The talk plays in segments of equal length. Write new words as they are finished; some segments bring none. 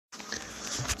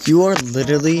You are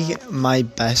literally my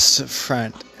best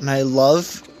friend, and I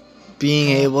love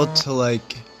being able to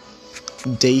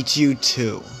date you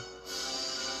too.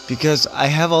 Because I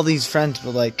have all these friends,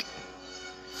 but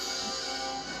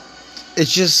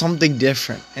it's just something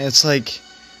different. And it's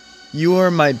you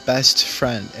are my best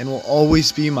friend and will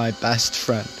always be my best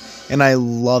friend. And I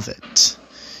love it.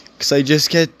 Because I just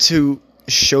get to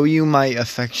show you my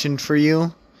affection for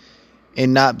you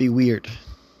and not be weird.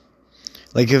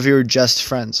 If we were just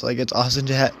friends. It's awesome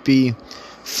to be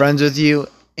friends with you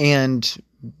and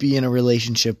be in a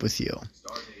relationship with you.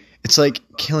 It's like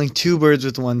killing two birds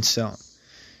with one stone.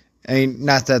 I mean,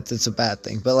 not that that's a bad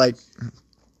thing, but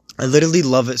I literally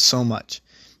love it so much.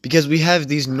 Because we have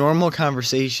these normal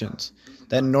conversations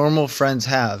that normal friends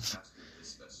have.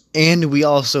 And we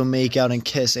also make out and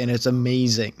kiss, and it's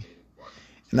amazing.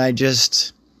 And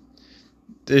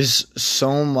there's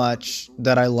so much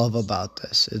that I love about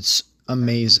this. It's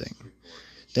amazing.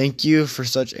 Thank you for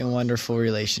such a wonderful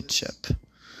relationship.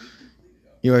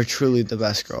 You are truly the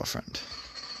best girlfriend.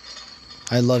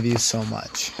 I love you so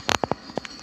much.